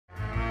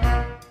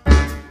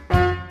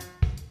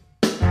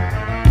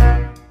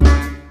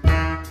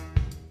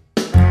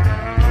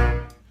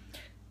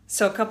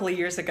So a couple of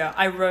years ago,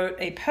 I wrote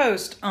a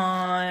post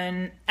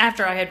on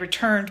after I had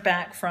returned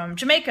back from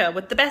Jamaica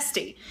with the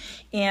bestie,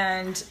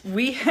 and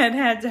we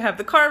had to have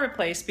the car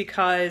replaced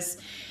because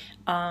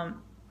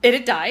it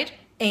had died.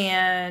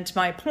 And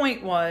my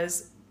point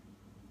was,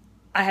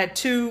 I had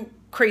two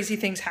crazy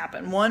things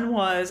happen. One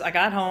was I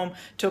got home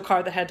to a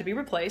car that had to be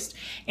replaced,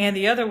 and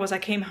the other was I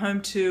came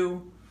home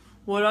to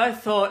what I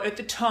thought at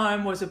the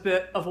time was a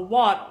bit of a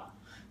waddle.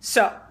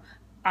 So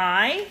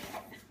I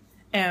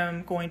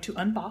am going to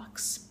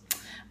unbox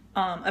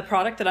a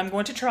product that I'm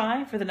going to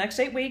try for the next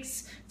 8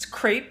 weeks. It's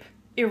Crepe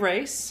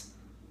Erase.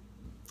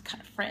 It's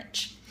kind of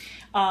French.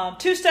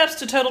 2 steps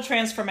to total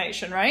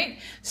transformation, right?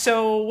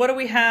 So what do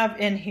we have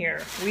in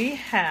here? We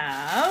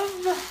have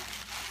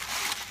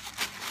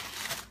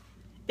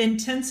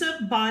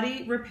intensive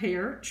body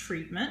repair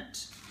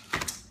treatment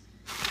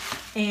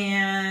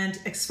and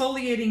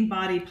exfoliating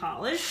body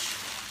polish,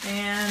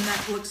 and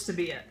that looks to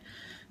be it.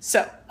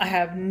 So I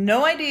have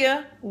no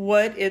idea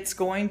what it's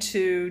going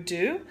to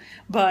do,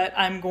 but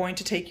I'm going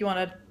to take you on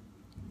a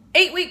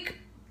 8-week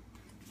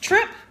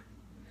trip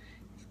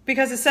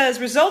because it says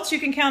results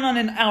you can count on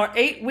in our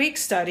 8-week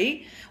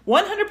study.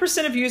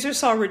 100% of users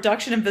saw a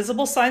reduction in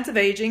visible signs of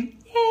aging.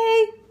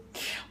 Yay!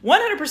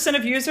 100%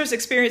 of users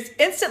experienced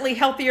instantly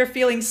healthier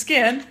feeling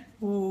skin.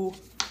 Ooh.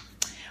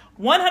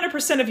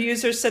 100% of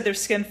users said their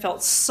skin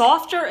felt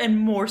softer and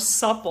more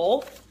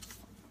supple.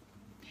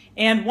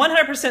 And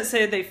 100%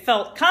 said they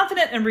felt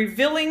confident in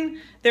revealing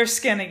their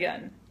skin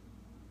again.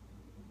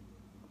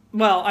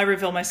 Well, I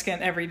reveal my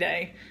skin every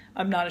day.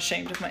 I'm not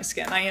ashamed of my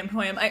skin. I am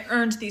who I am. I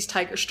earned these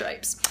tiger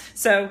stripes.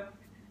 So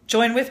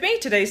join with me.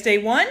 Today's day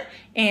 1,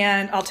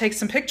 and I'll take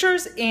some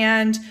pictures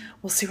and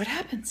we'll see what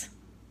happens.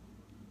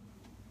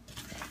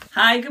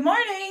 Hi, good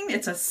morning.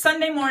 It's a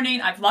Sunday morning.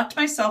 I've locked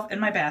myself in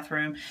my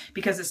bathroom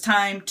because it's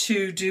time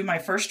to do my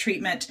first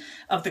treatment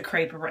of the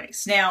Crepe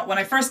Erase. Now, when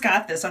I first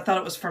got this, I thought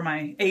it was for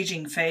my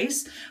aging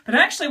face, but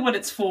actually what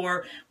it's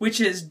for, which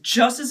is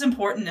just as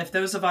important if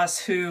those of us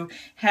who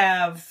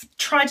have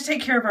tried to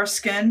take care of our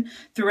skin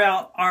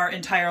throughout our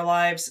entire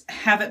lives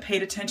haven't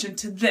paid attention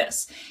to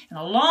this. And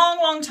a long,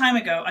 long time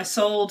ago, I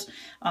sold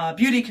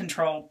beauty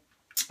control.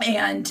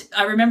 And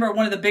I remember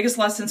one of the biggest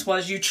lessons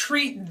was you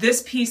treat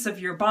this piece of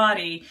your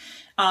body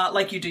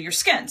like you do your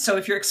skin. So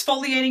if you're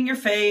exfoliating your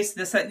face,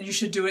 that, you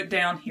should do it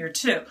down here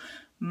too.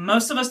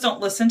 Most of us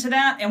don't listen to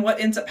that. And what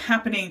ends up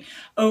happening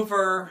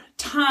over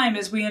time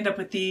is we end up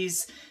with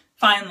these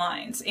fine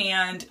lines.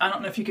 And I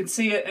don't know if you can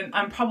see it, and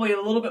I'm probably a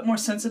little bit more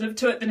sensitive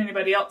to it than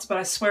anybody else, but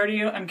I swear to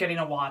you, I'm getting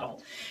a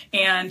waddle.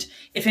 And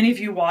if any of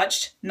you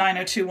watched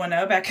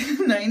 90210 back in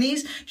the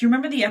 90s, do you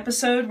remember the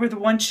episode where the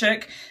one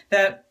chick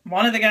that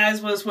one of the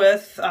guys was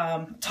with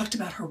talked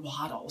about her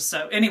waddle?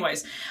 So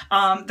anyways,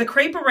 the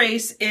Crepe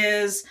Erase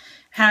it's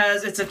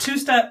a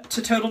 2-step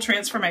to total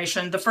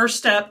transformation. The first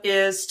step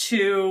is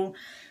to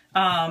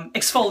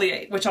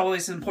exfoliate, which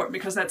always is important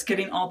because that's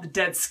getting all the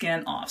dead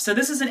skin off. So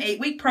this is an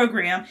 8-week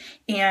program,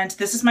 and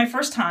this is my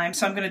first time,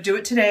 so I'm going to do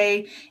it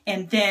today,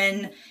 and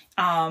then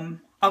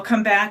I'll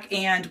come back,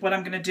 and what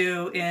I'm going to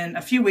do in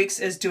a few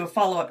weeks is do a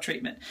follow-up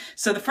treatment.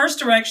 So the first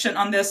direction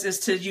on this is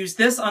to use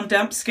this on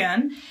damp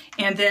skin,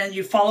 and then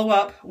you follow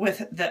up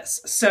with this.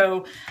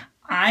 So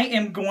I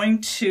am going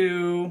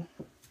to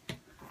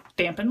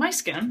dampen my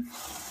skin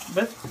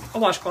with a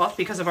washcloth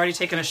because I've already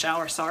taken a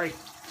shower, sorry.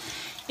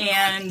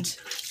 And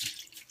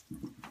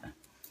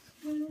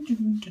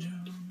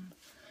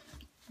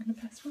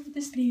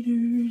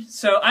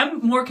so I'm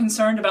more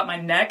concerned about my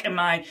neck and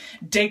my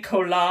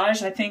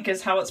décollage, I think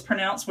is how it's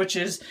pronounced, which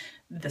is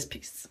this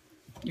piece,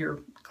 your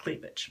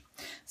cleavage.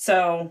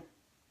 So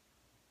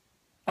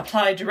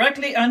apply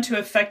directly onto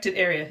affected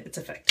area. It's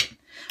affected.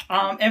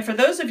 And for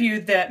those of you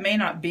that may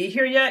not be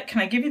here yet,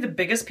 can I give you the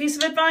biggest piece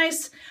of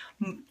advice?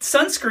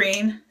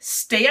 Sunscreen,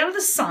 stay out of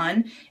the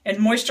sun, and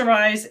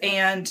moisturize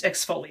and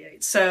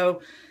exfoliate.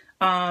 So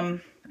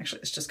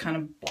actually it's just kind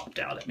of blopped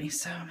out at me.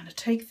 So I'm going to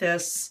take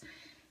this,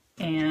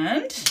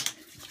 and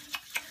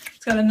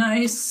it's got a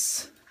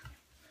nice,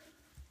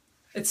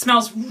 it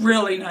smells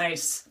really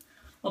nice.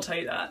 I'll tell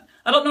you that.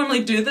 I don't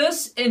normally do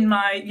this in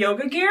my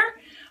yoga gear,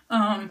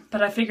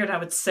 but I figured I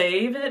would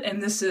save it,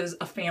 and this is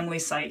a family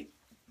site.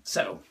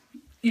 So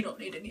you don't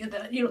need any of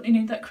that. You don't need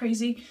any of that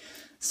crazy.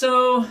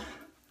 So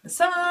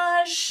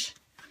massage,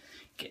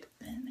 get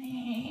in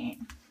there.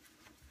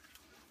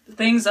 The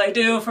things I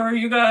do for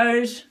you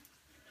guys.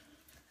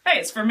 Hey,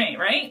 it's for me,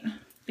 right?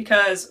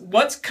 Because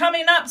what's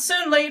coming up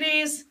soon,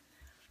 ladies?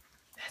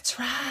 That's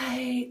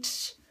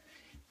right.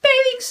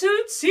 Bathing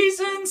suit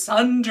season,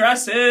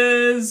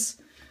 sundresses.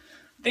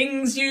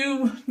 Things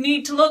you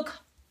need to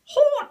look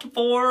hot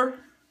for.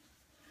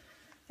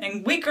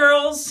 And we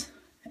girls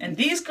and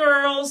these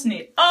girls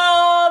need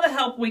all the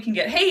help we can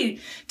get. Hey,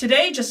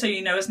 today, just so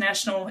you know, is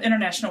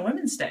International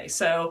Women's Day.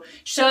 So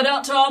shout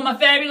out to all my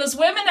fabulous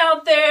women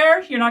out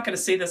there. You're not going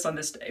to see this on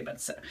this day,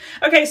 but so.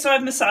 Okay, so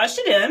I've massaged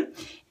it in.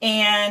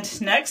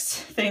 And next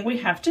thing we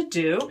have to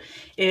do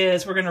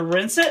is we're going to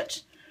rinse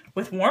it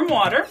with warm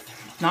water.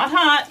 Not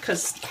hot,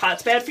 because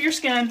hot's bad for your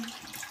skin.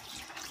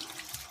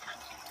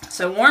 So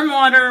So warm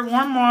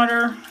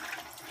water,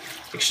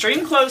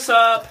 extreme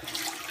close-up.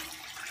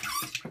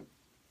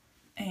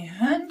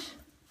 And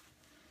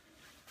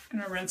I'm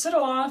gonna rinse it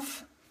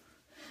off.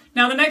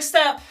 Now the next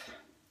step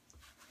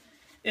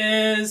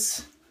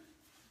is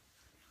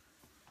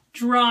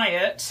dry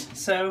it.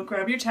 So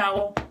grab your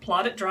towel,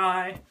 plot it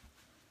dry.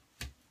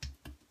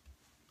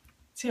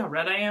 See how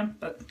red I am?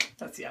 But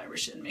that's the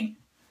Irish in me.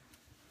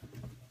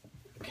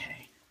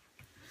 Okay.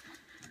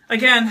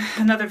 Again,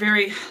 another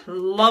very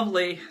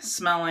lovely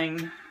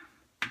smelling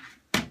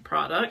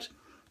product.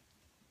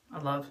 I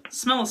love.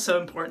 Smell is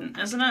so important,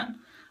 isn't it?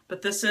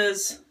 But this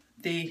is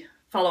the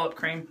follow-up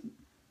cream,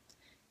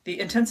 the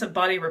Intensive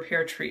Body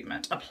Repair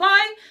Treatment.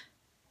 Apply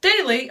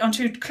daily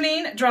onto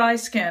clean, dry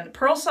skin,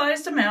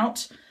 pearl-sized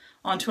amount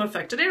onto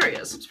affected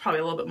areas. It's probably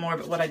a little bit more,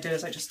 but what I did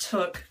is I just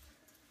took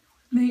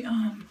the,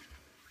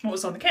 what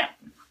was on the cap.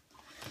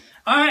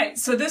 All right,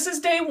 so this is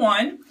day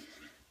 1.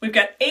 We've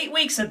got 8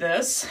 weeks of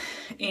this,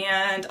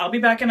 and I'll be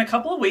back in a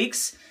couple of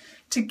weeks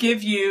to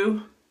give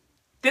you,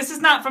 this is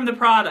not from the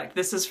product,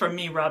 this is from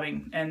me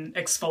rubbing and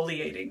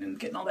exfoliating and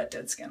getting all that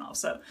dead skin off.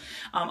 So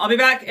I'll be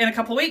back in a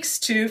couple of weeks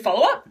to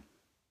follow up.